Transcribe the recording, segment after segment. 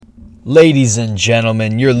Ladies and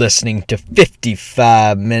gentlemen, you're listening to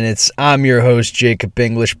 55 Minutes. I'm your host, Jacob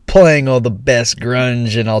English, playing all the best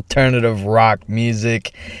grunge and alternative rock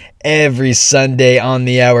music every Sunday on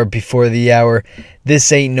the hour before the hour.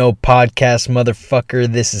 This ain't no podcast,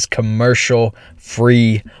 motherfucker. This is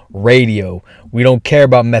commercial-free radio. We don't care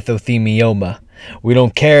about mesothelioma. We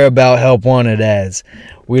don't care about help wanted ads.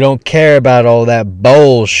 We don't care about all that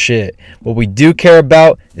bullshit. What we do care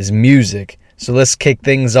about is music. So let's kick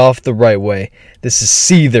things off the right way. This is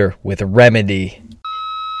Seether with Remedy.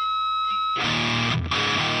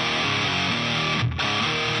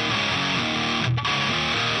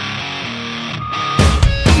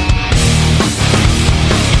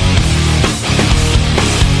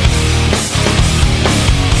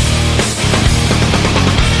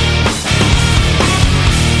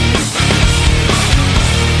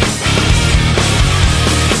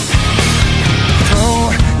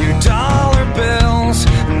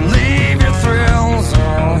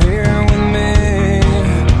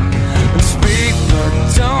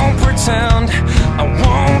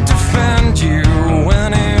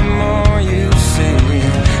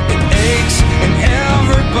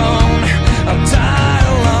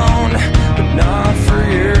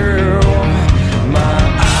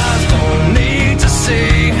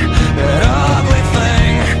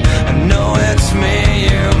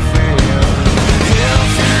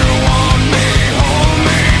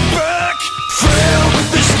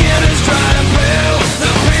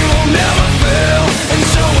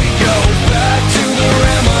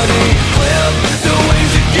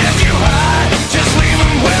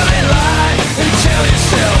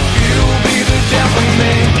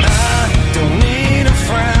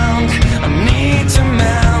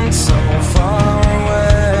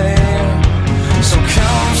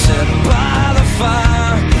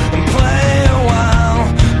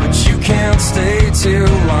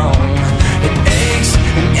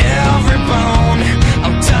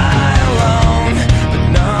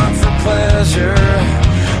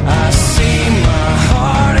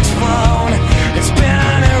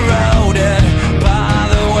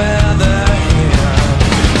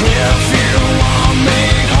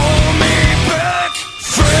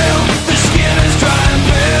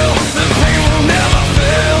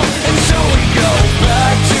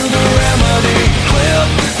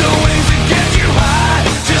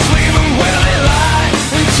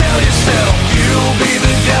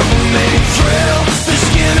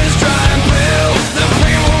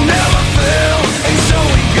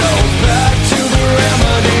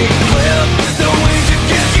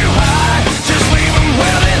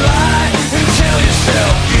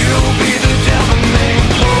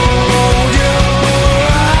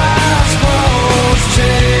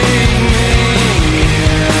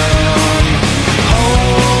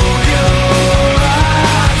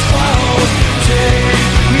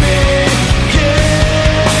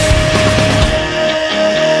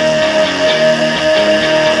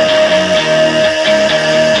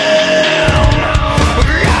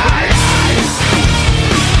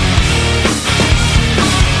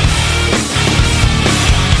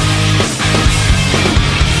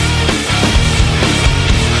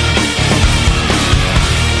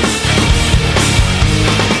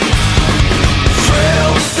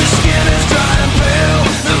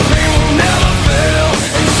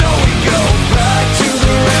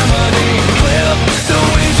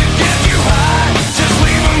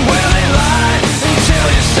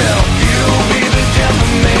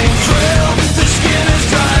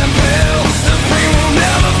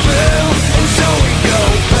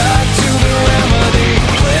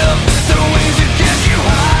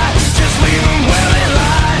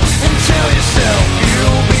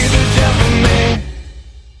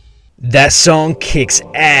 That song kicks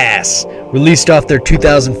ass. Released off their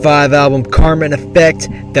 2005 album Karma and Effect,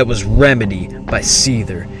 that was Remedy by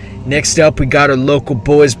Seether. Next up, we got our local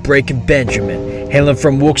boys Breaking Benjamin. Hailing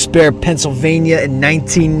from Wilkes-Barre, Pennsylvania in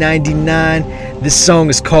 1999, this song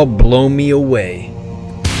is called Blow Me Away.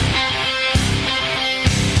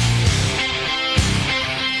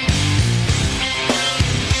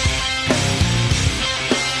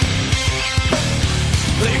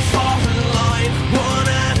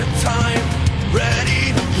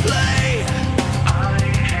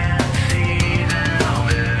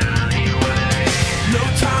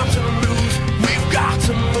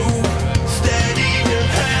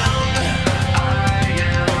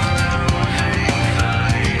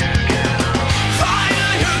 Fire!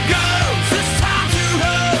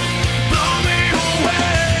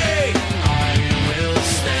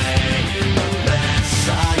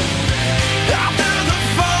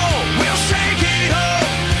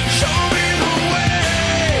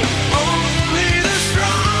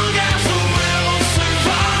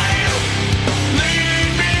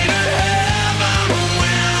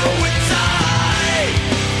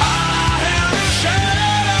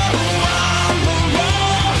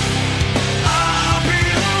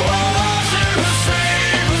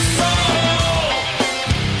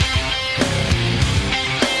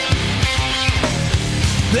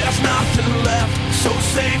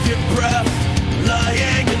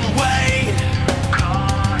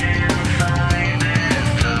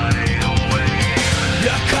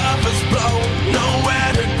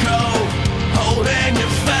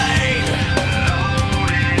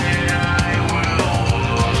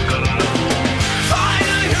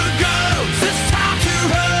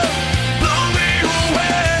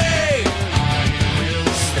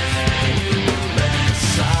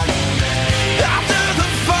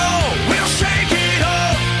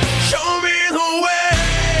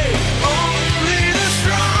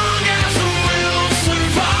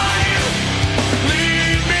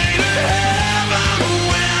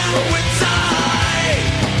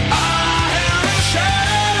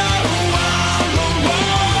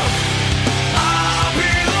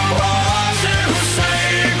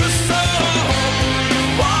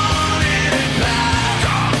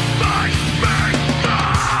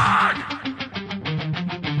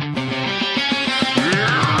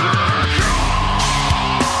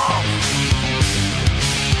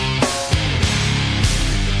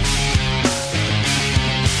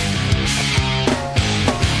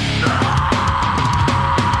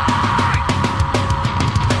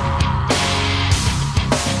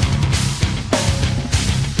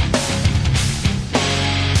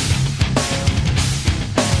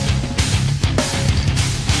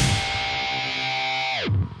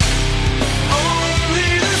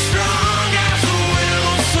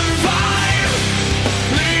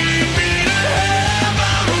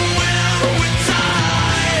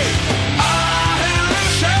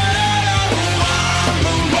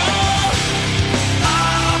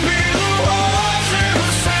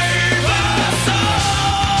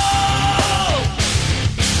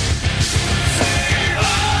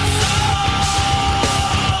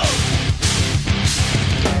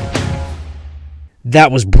 That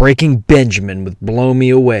was Breaking Benjamin with Blow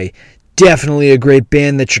Me Away. Definitely a great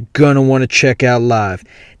band that you're gonna want to check out live.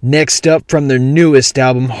 Next up, from their newest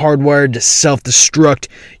album, Hardwired to Self-Destruct,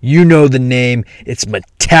 you know the name, it's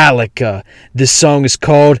Metallica. This song is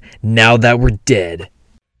called Now That We're Dead.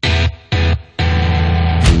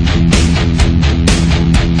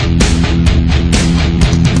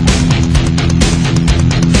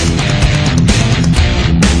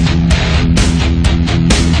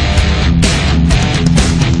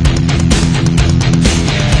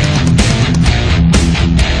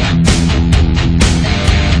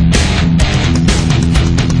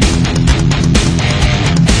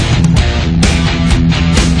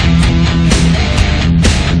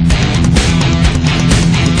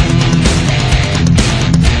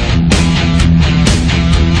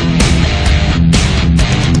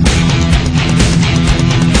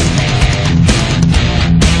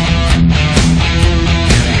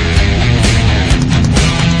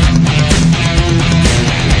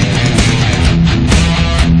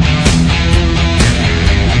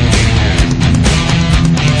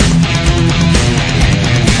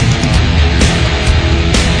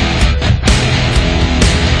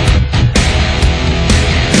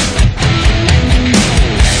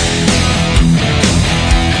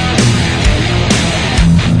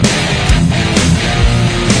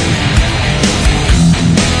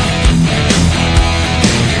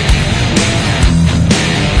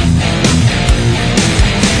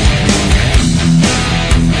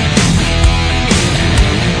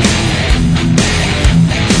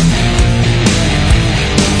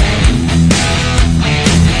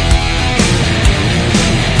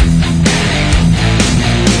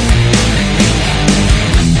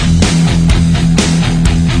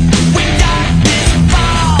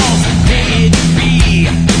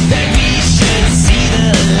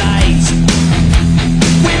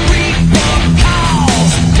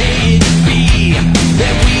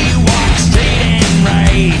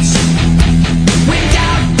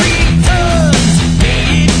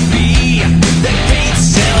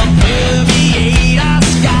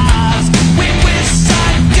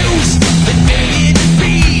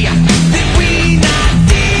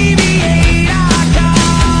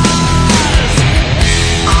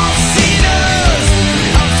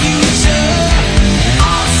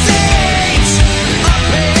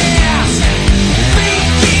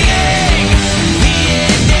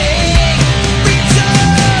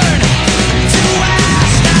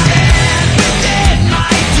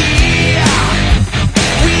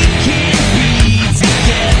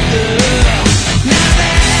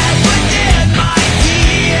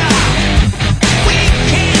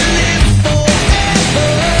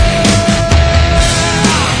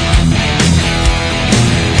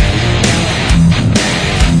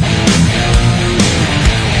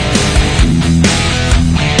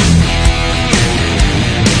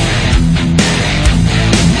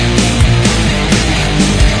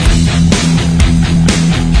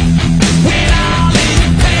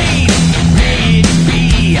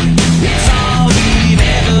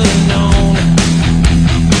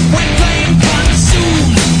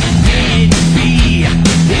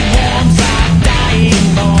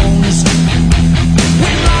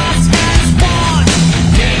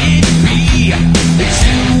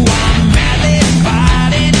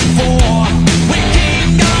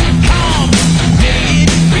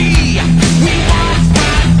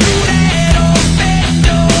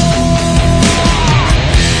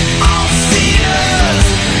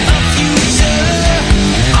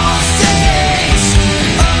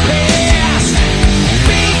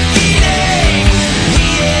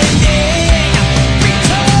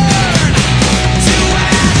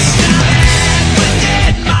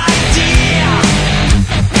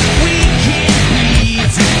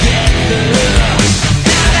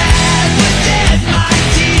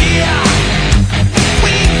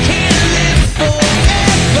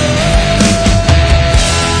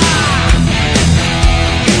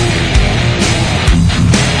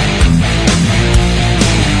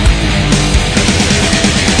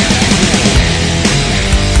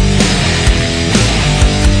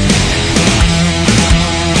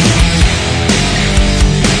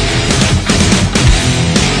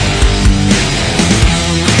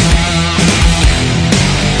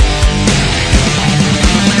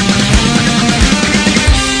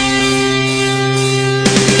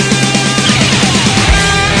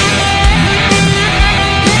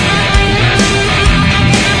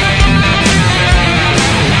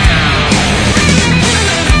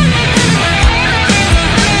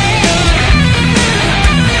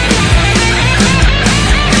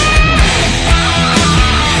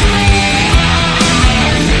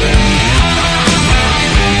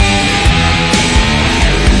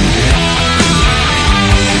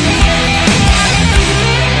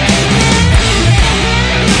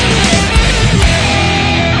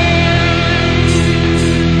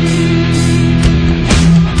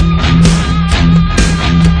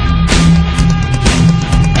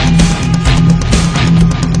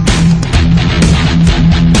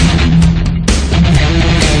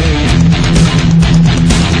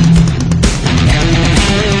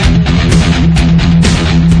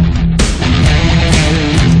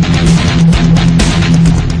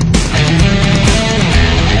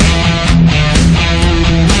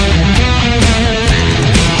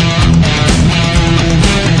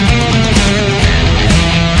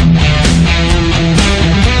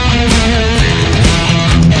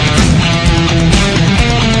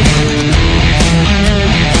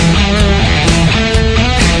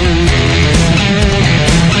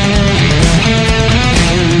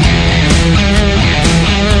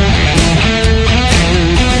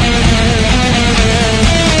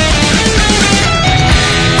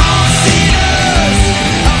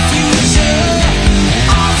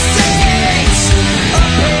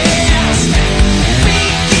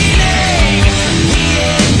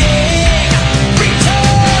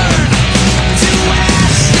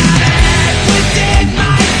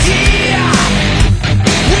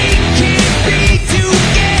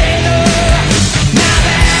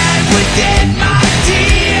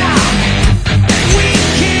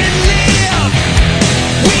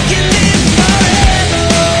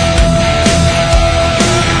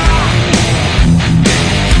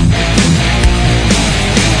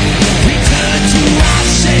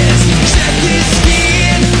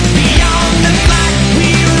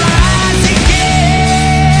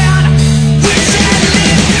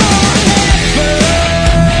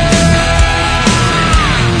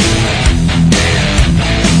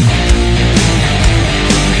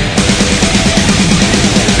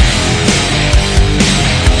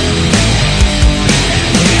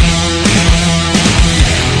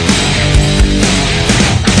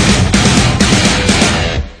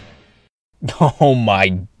 Oh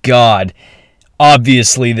my god.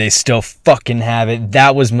 Obviously, they still fucking have it.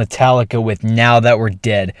 That was Metallica with Now That We're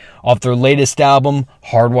Dead, off their latest album,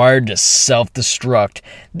 Hardwired to Self-Destruct.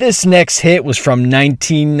 This next hit was from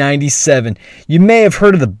 1997. You may have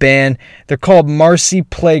heard of the band. They're called Marcy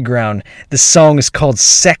Playground. The song is called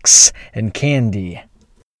Sex and Candy.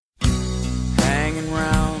 Hanging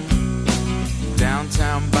round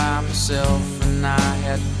downtown by myself, and I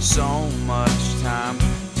had so much time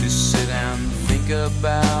to sit and think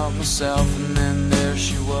about myself, and then there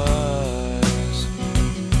she was,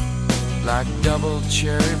 like double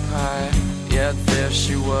cherry pie. Yeah, there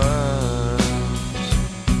she was,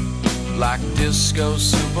 like disco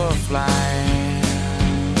superfly.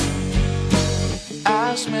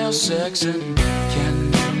 I smell sex and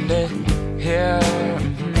candy here.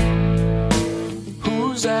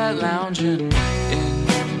 Who's that lounging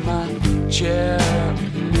in my chair?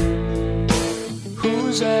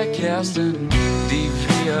 Who's that casting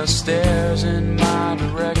devious stares in my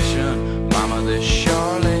direction? Mama, this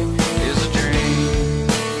surely is a dream.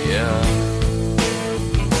 Yeah,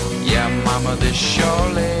 yeah, mama, this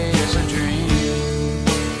surely is a dream.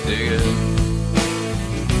 Dig it.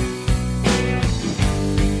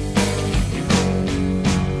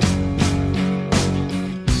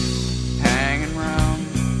 Hanging around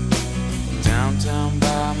downtown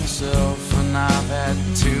by myself, and I've had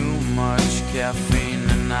too much caffeine,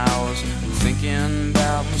 and I was thinking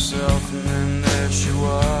about myself, and then there she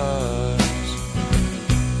was,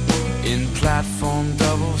 in platform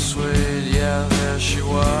double suede. Yeah, there she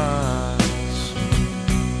was,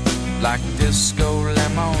 like disco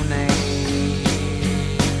lemonade.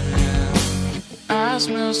 I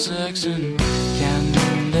smell sex and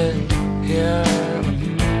candy here.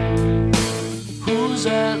 Who's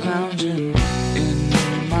that lounging in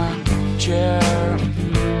my chair?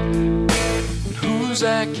 Who's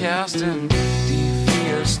that casting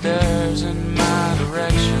devious stares in my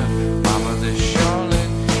direction? Mama, this surely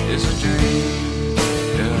is a dream.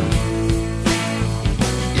 Yeah,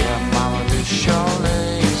 yeah, mama, this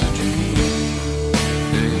surely is a dream.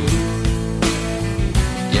 Yeah,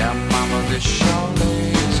 yeah, mama, this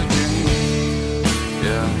surely is a dream.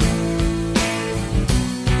 Yeah.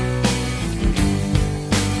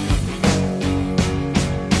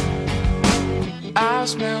 I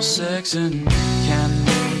smell sex and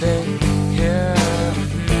candy here.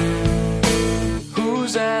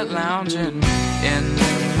 Who's that lounging in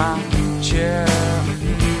my chair?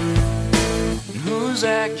 Who's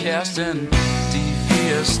that casting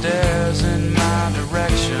devious stares in my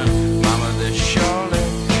direction? Mama, this surely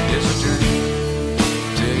is a dream.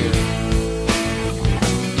 Dig it.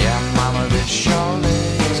 Yeah, mama, this surely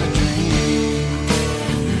is a dream.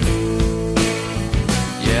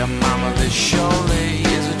 Yeah, mama, this surely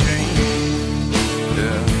is a dream.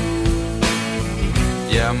 Yeah,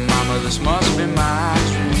 yeah, mama, this must be my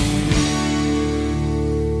dream.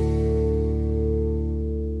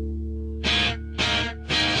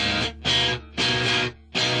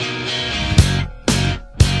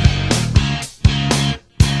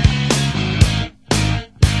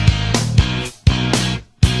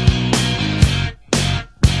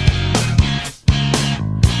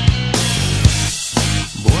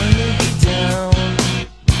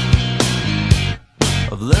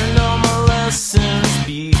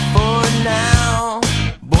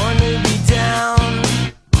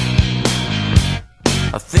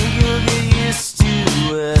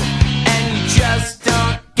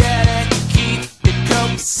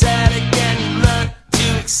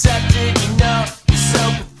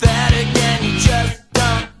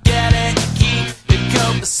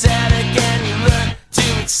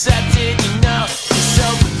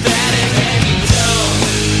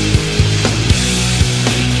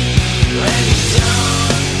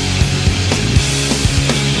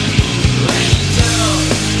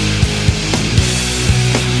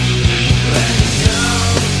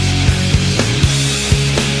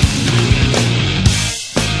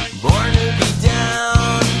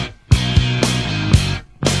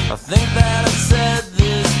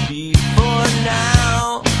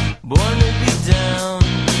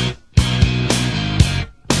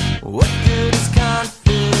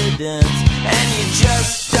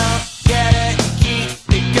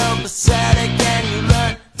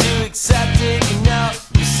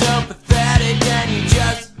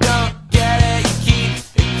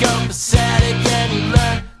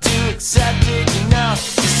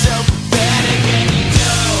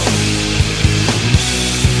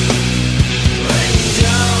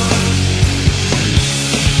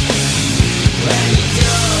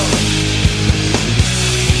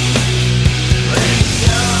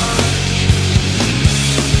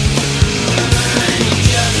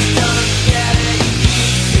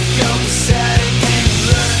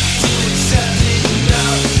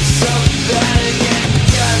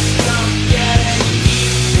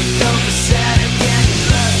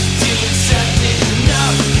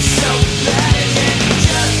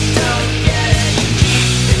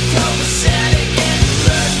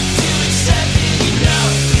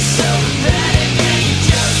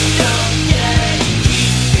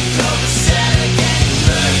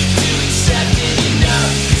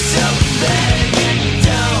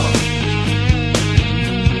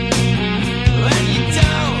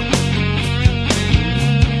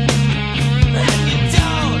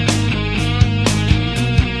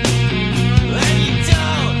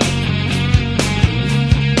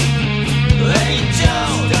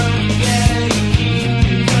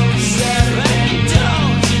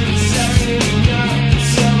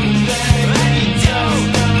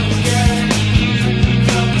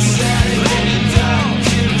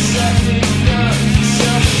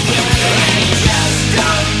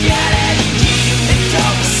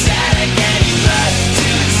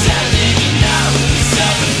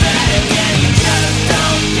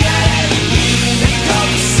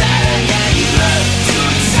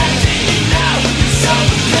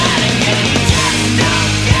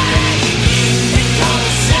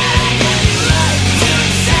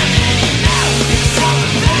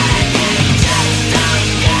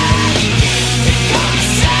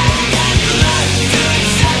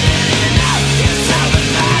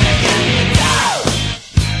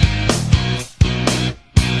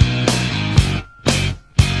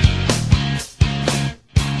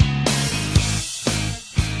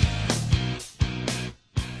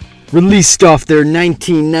 released off their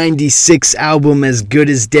 1996 album As Good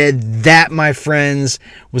As Dead. That, my friends,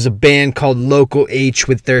 was a band called Local H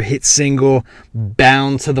with their hit single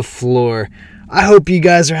Bound to the Floor. I hope you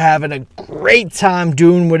guys are having a great time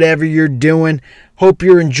doing whatever you're doing. Hope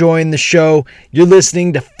you're enjoying the show. You're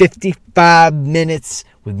listening to 55 Minutes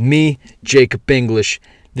with me, Jacob English.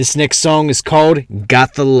 This next song is called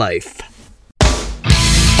Got the Life.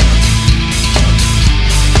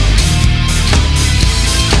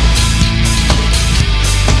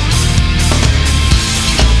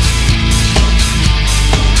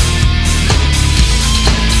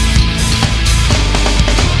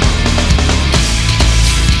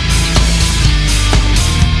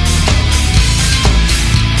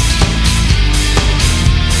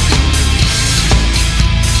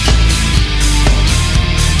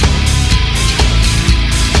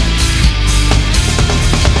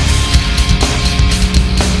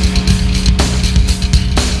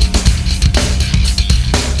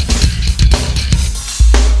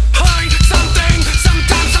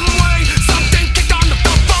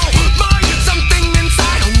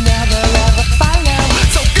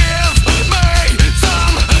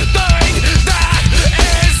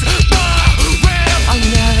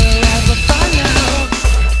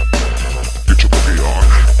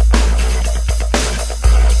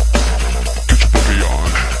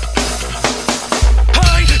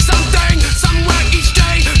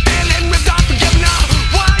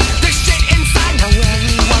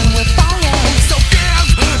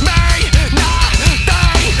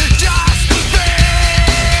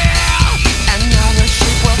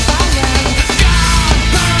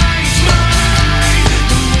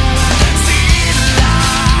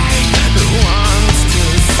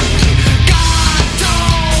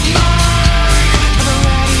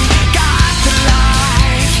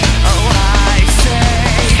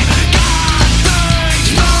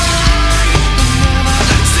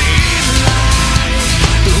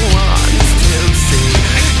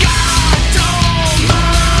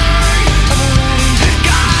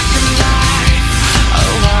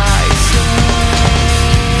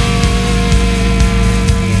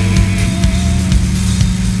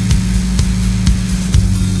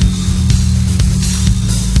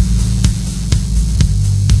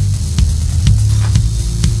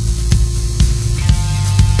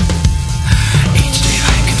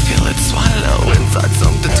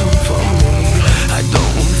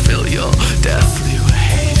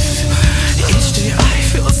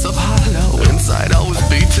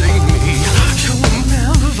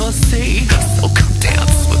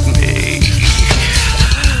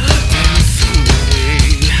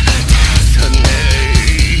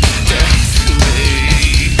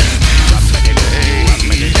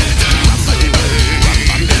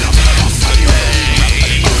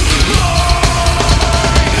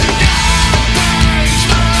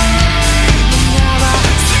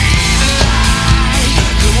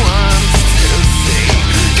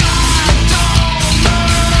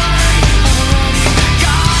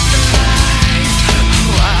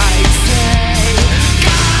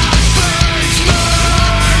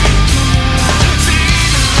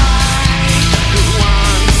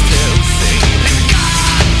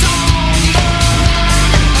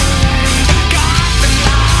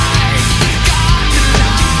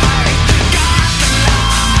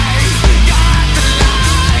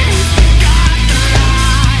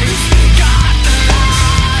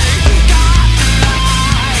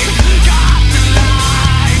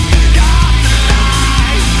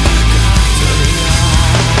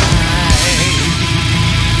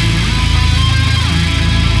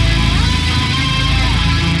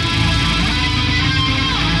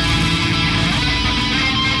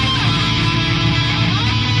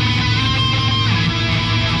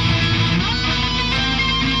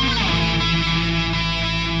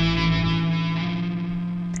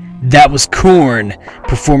 That was Korn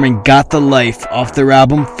performing Got the Life off their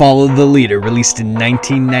album Follow the Leader, released in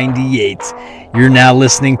 1998. You're now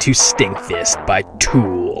listening to Stinkfist by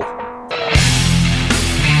Tool. Would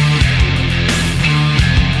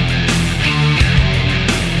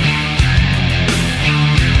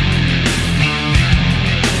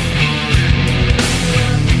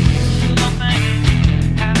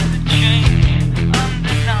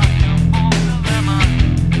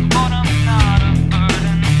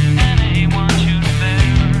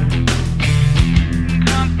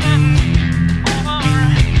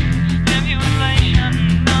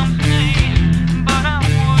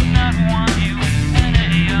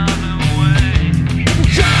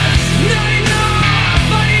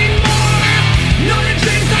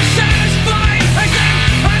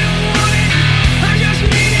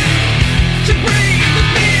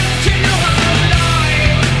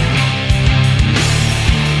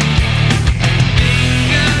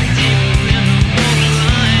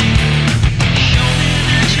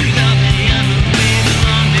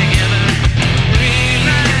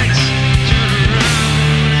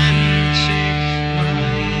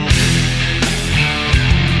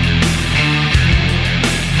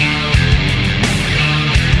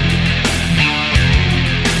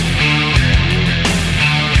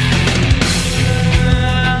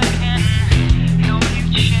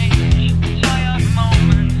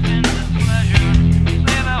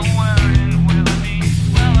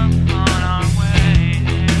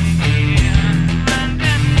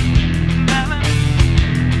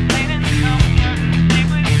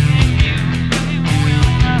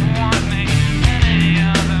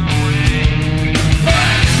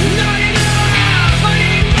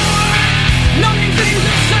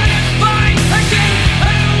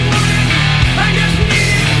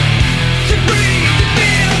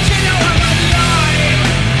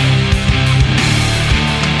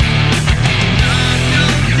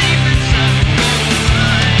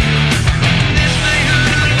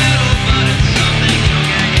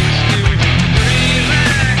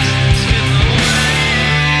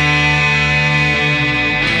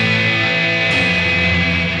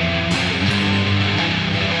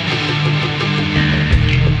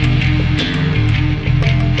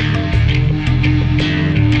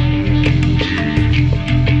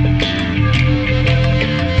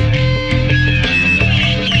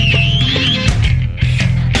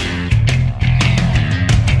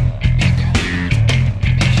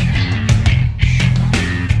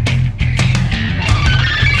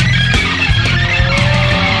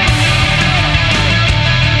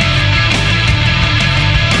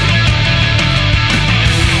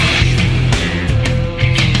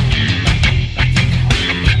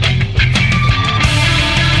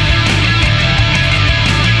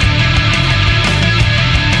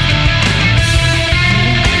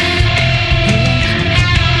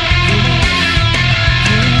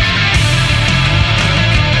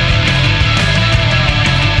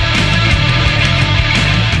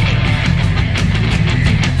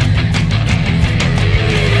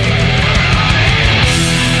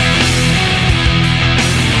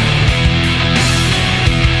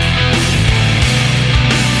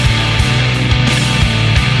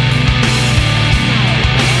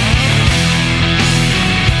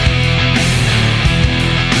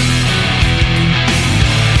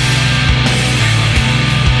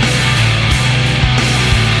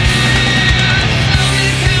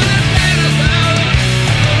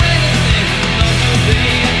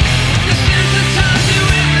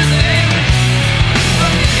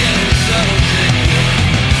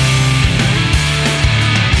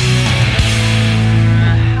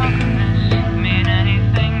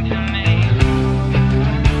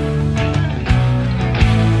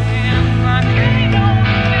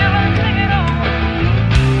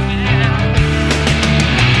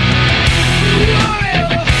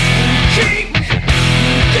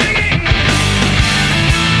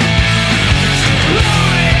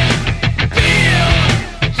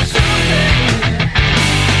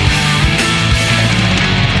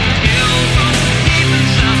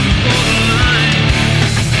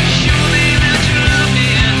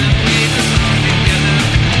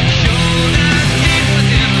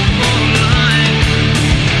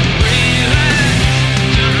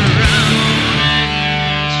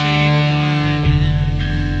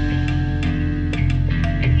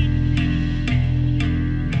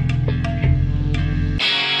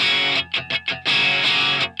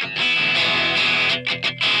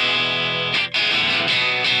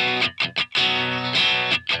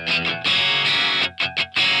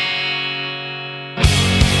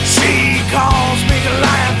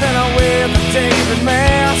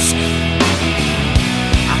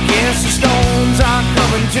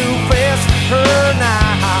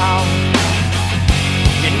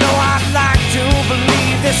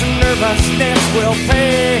dust will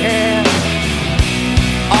pass.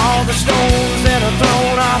 All the stones that are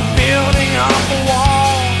thrown are building up a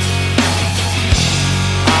wall.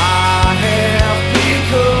 I have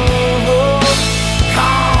become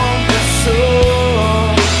cumbersome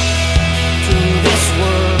to this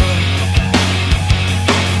world.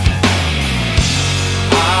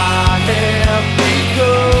 I have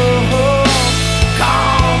become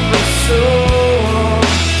cumbersome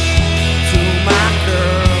to my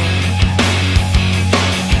girl.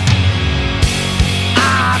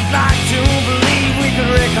 I'd like to believe we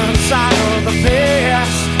could reconcile the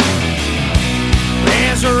past,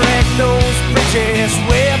 resurrect those bridges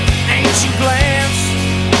with ancient glance.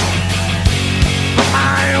 But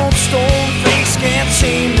my old stone face can't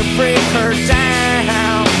seem to break her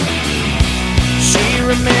down. She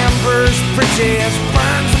remembers bridges,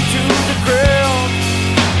 burns them to the ground.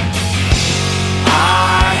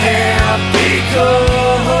 I have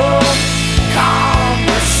become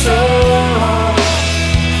cumbersome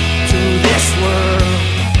to this world.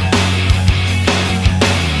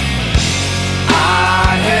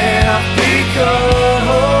 I have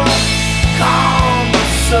become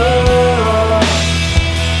cumbersome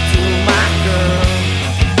to my girl.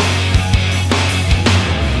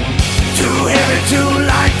 Too heavy, too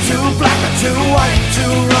light, too black or too white,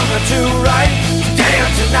 too wrong or too right, today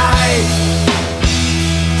or tonight.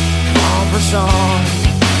 Cumbersome.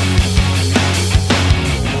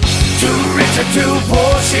 Too rich or too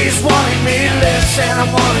poor, she's wanting me less and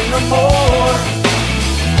I'm wanting her more.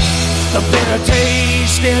 The bitter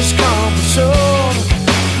taste is cumbersome.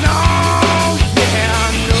 No,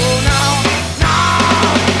 yeah, no, no, no.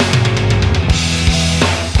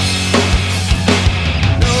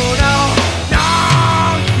 No, no, no,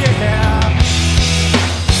 yeah.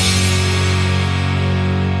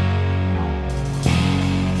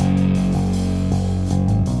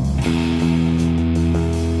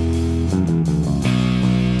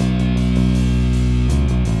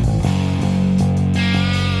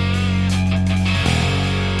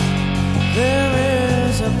 There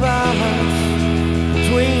is a balance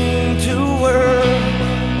between two worlds,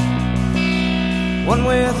 one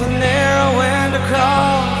with a narrow end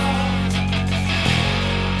across.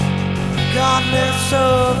 Regardless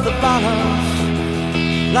of the balance,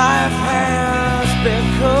 life has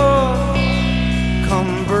become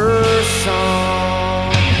cumbersome.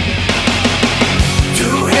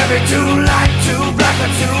 Too heavy, too light, too black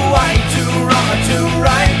or too white, too wrong or too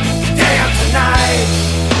right, today or tonight.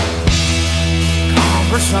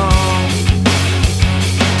 Cumbersome.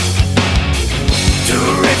 Too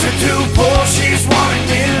rich or too poor, she's wanting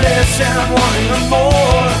me less and I'm wanting her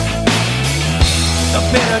more. The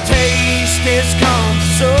bitter taste is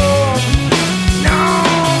cumbersome. No,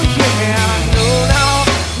 yeah, no, no,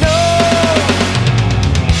 no.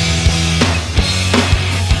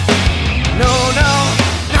 No, no,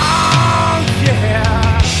 no,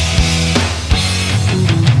 yeah.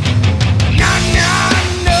 No, no,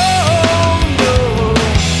 no, no.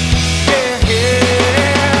 Yeah,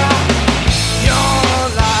 yeah. Your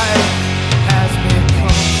life has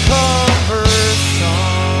become cumbersome.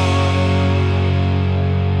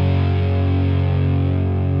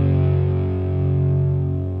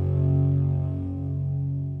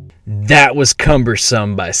 That was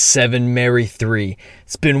Cumbersome by 7 Mary 3.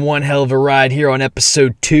 It's been one hell of a ride here on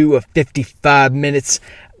episode 2 of 55 Minutes.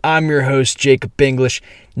 I'm your host, Jacob English.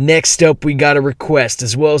 Next up, we got a request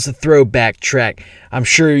as well as a throwback track. I'm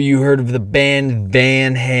sure you heard of the band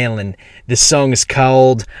Van Halen. This song is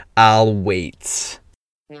called I'll Wait.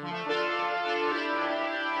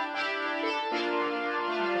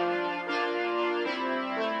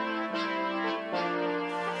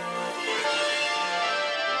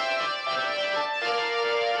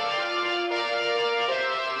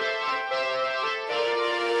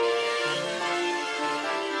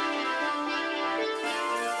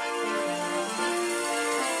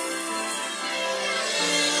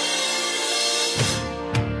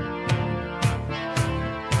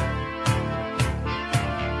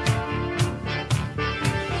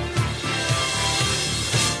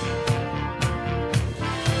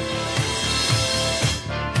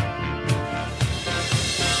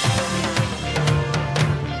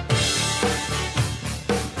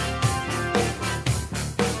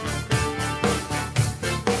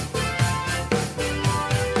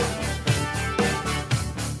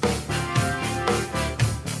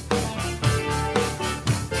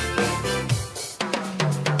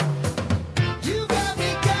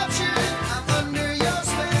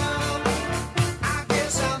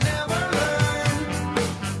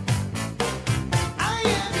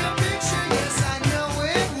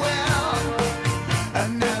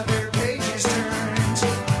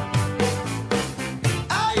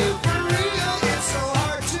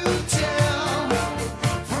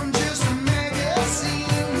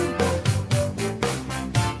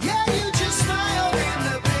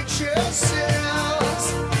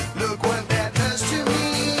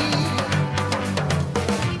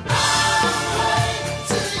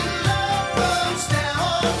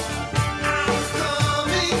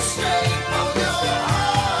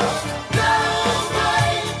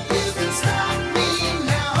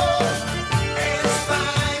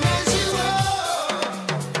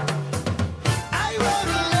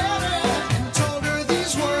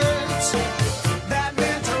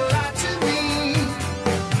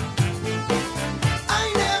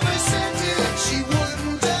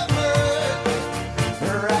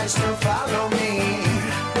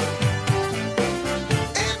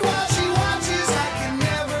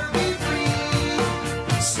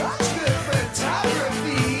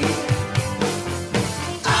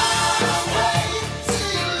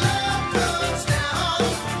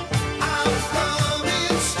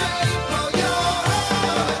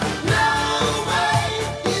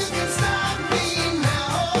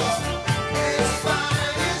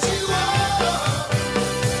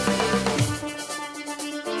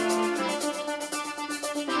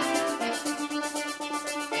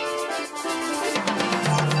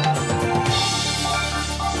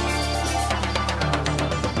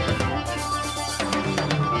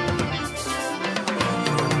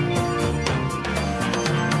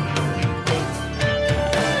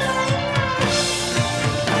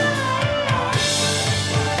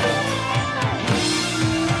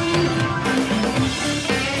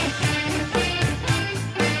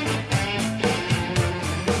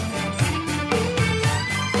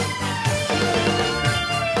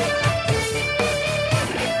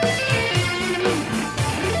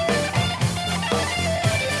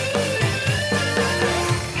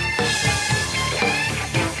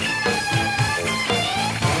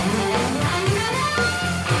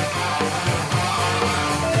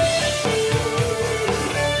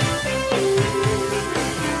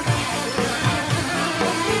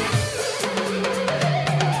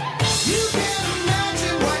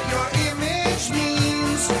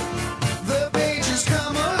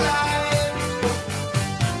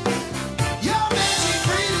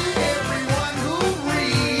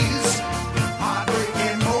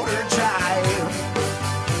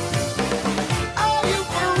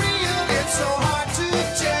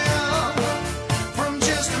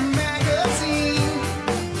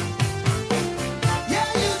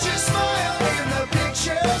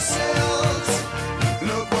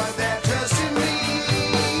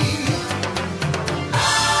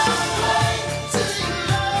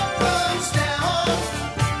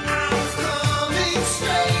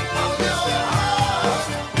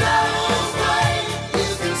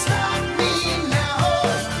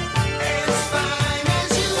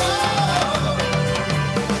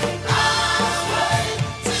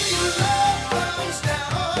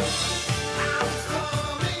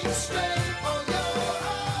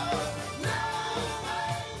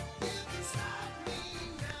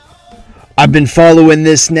 I've been following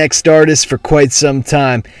this next artist for quite some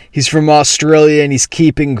time. He's from Australia and he's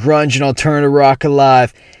keeping grunge and alternative rock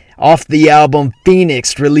alive. Off the album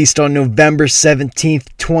Phoenix, released on November 17th,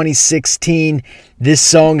 2016, this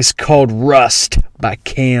song is called Rust by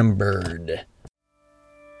Cambird.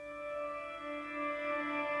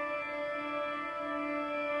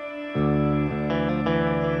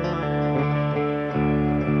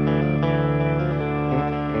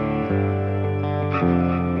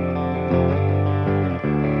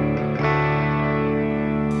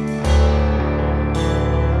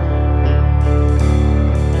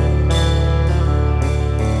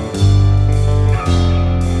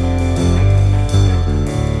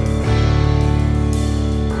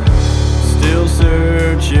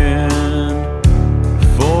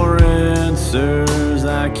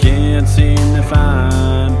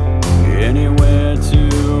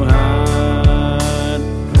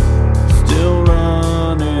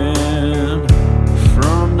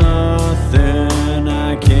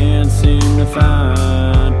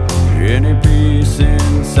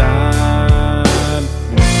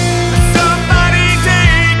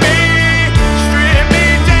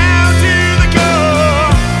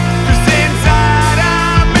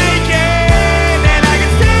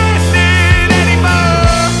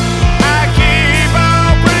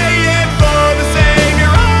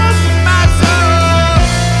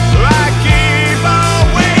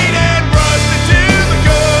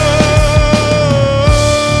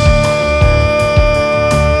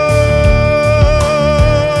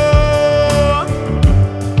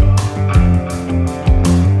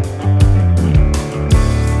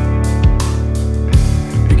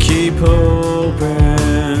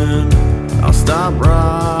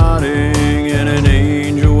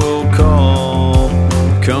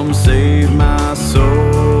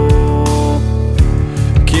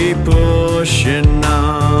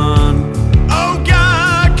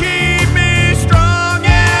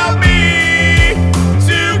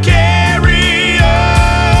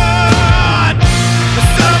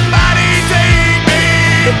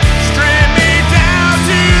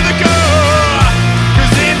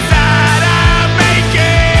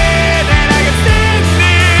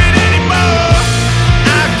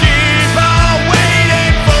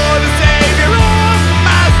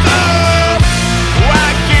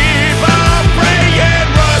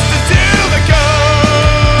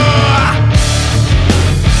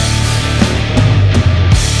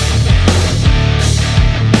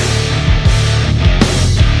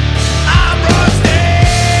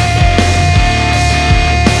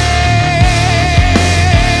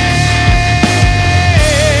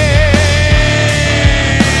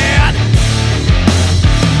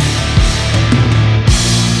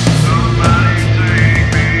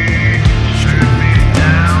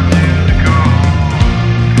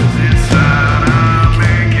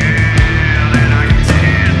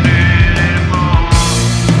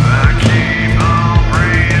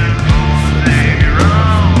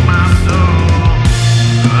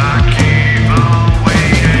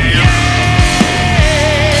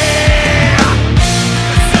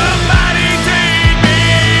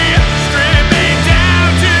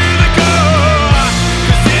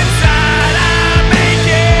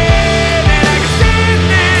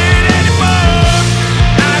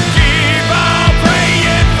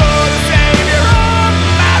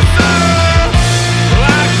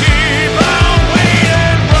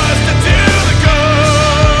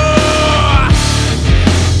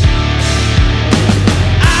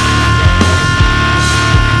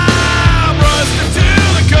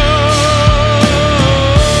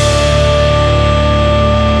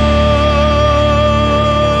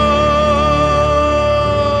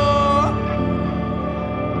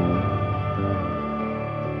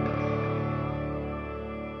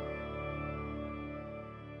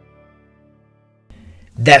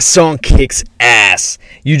 That song kicks ass.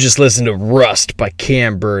 You just listened to Rust by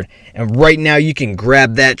Cambird, and right now you can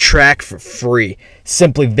grab that track for free.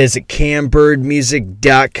 Simply visit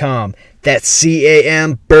cambirdmusic.com. That's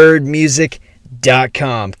C-A-M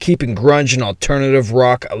birdmusic.com. Keeping grunge and alternative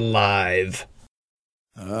rock alive.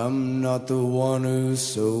 I'm not the one who's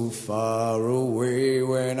so far away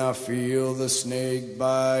when I feel the snake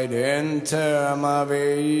bite and tear my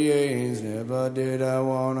veins. Never did I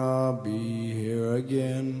wanna be here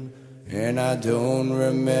again, and I don't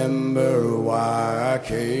remember why I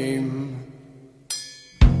came.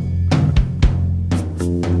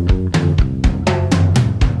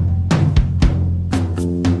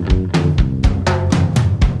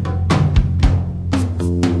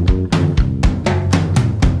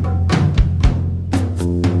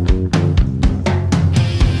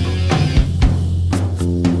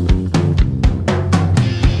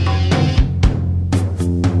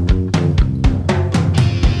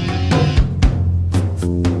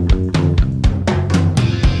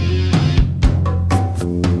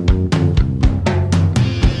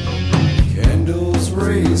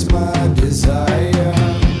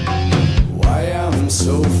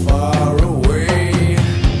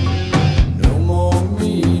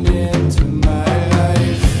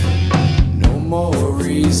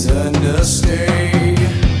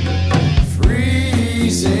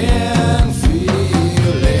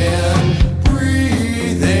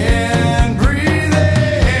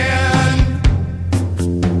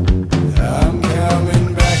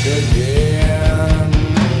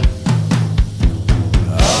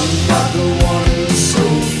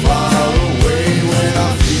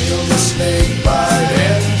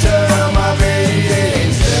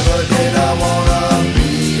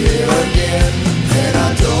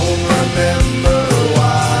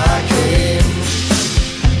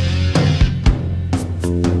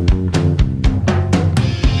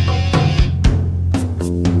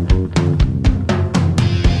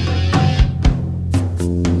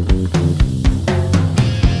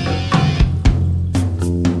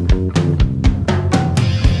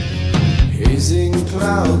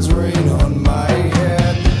 clouds rain on my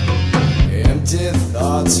head. Empty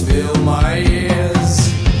thoughts fill my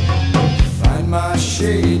ears. Find my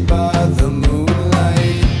shade by the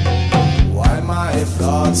moonlight. Why my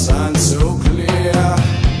thoughts aren't so clear.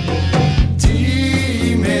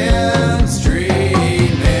 Demons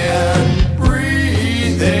dreaming,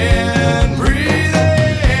 breathing,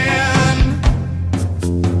 breathing,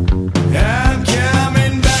 and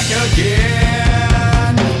coming back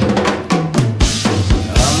again.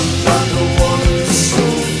 I'm not the one who's so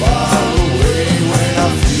far away when I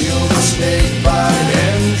feel the snake bite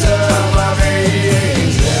enter my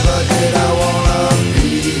veins. Never did I wanna be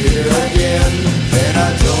here again, and I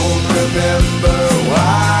don't remember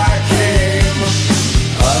why I came.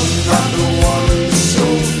 I'm not the one who's so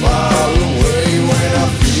far away when I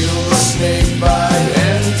feel the snake bite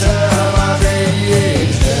enter my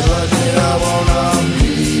veins. Never did I wanna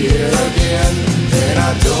be here again, and I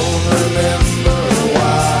don't remember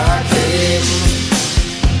why I came.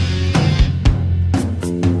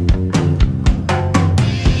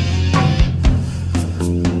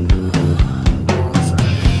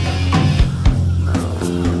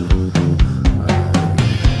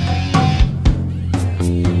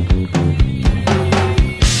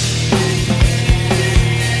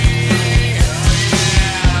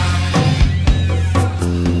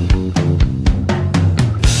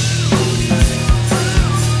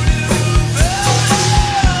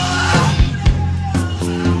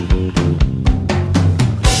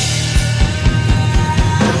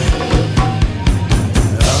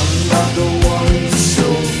 I'm not the one who's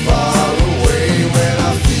so far away when I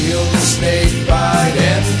feel the snake bite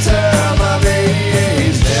enter my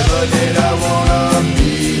veins. Never did I wanna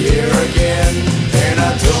be here again, and I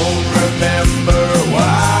don't remember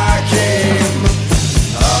why I came.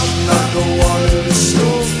 I'm not the one who's so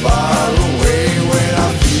far away when I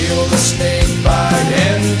feel the snake bite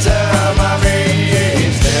enter my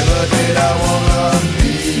veins. Never did I wanna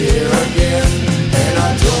be here again, and I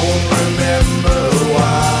don't remember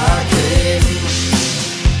why I came.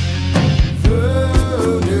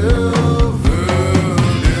 Voodoo,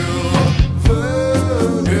 voodoo,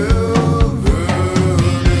 voodoo,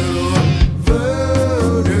 voodoo,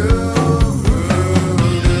 voodoo,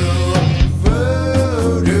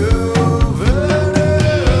 voodoo,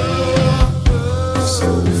 voodoo. So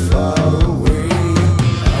far away,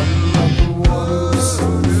 I'm not the one so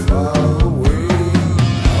far away.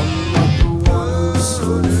 I'm not the one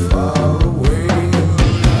so far away.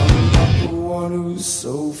 I'm not the one who's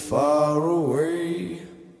so far away.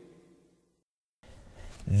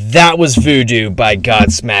 That was Voodoo by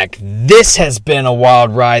Godsmack. This has been a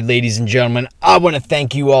wild ride, ladies and gentlemen. I want to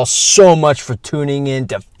thank you all so much for tuning in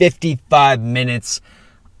to 55 Minutes.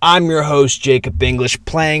 I'm your host, Jacob English,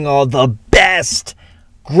 playing all the best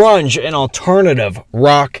grunge and alternative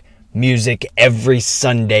rock music every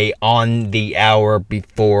Sunday on the hour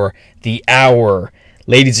before the hour.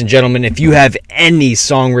 Ladies and gentlemen, if you have any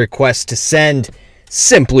song requests to send,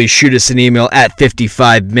 simply shoot us an email at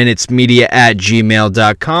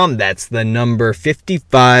 55minutesmedia@gmail.com. That's the number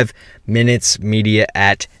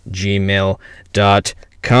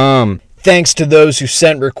 55minutesmedia@gmail.com. Thanks to those who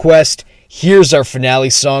sent requests. Here's our finale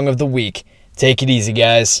song of the week. Take it easy,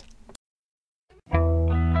 guys.